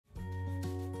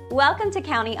Welcome to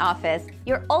County Office,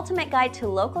 your ultimate guide to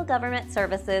local government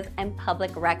services and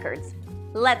public records.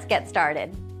 Let's get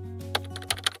started.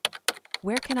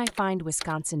 Where can I find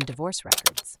Wisconsin divorce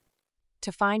records?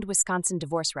 To find Wisconsin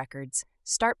divorce records,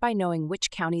 start by knowing which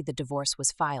county the divorce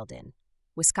was filed in.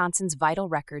 Wisconsin's vital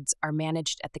records are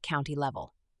managed at the county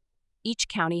level. Each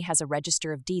county has a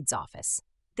Register of Deeds office.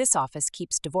 This office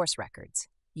keeps divorce records.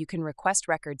 You can request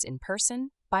records in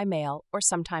person, by mail, or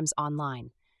sometimes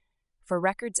online. For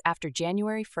records after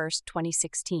January 1,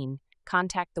 2016,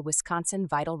 contact the Wisconsin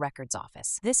Vital Records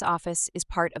Office. This office is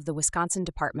part of the Wisconsin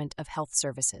Department of Health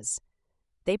Services.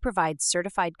 They provide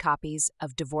certified copies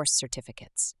of divorce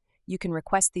certificates. You can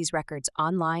request these records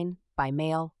online, by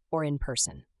mail, or in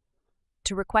person.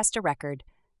 To request a record,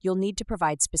 you'll need to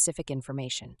provide specific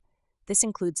information. This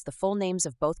includes the full names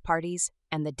of both parties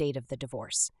and the date of the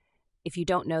divorce. If you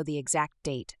don't know the exact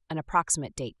date, an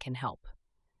approximate date can help.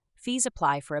 Fees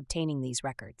apply for obtaining these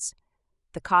records.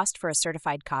 The cost for a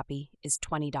certified copy is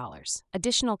 $20.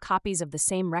 Additional copies of the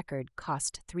same record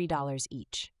cost $3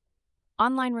 each.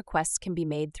 Online requests can be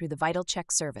made through the Vital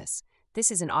Check service. This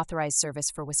is an authorized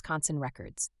service for Wisconsin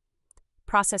records.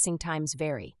 Processing times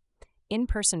vary.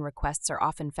 In-person requests are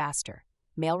often faster.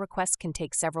 Mail requests can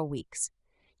take several weeks.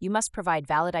 You must provide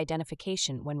valid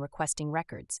identification when requesting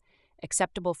records.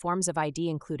 Acceptable forms of ID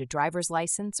include a driver's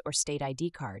license or state ID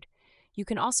card. You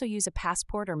can also use a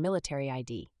passport or military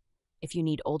ID. If you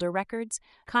need older records,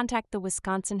 contact the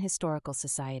Wisconsin Historical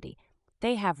Society.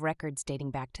 They have records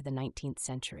dating back to the 19th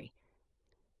century.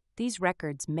 These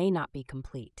records may not be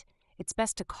complete. It's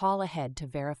best to call ahead to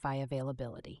verify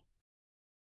availability.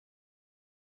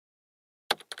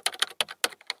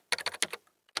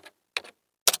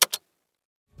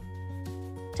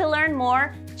 To learn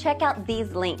more, check out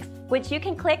these links, which you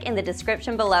can click in the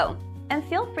description below. And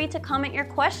feel free to comment your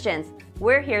questions.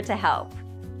 We're here to help.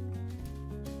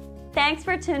 Thanks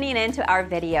for tuning in to our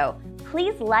video.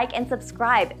 Please like and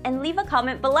subscribe and leave a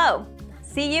comment below.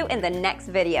 See you in the next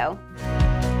video.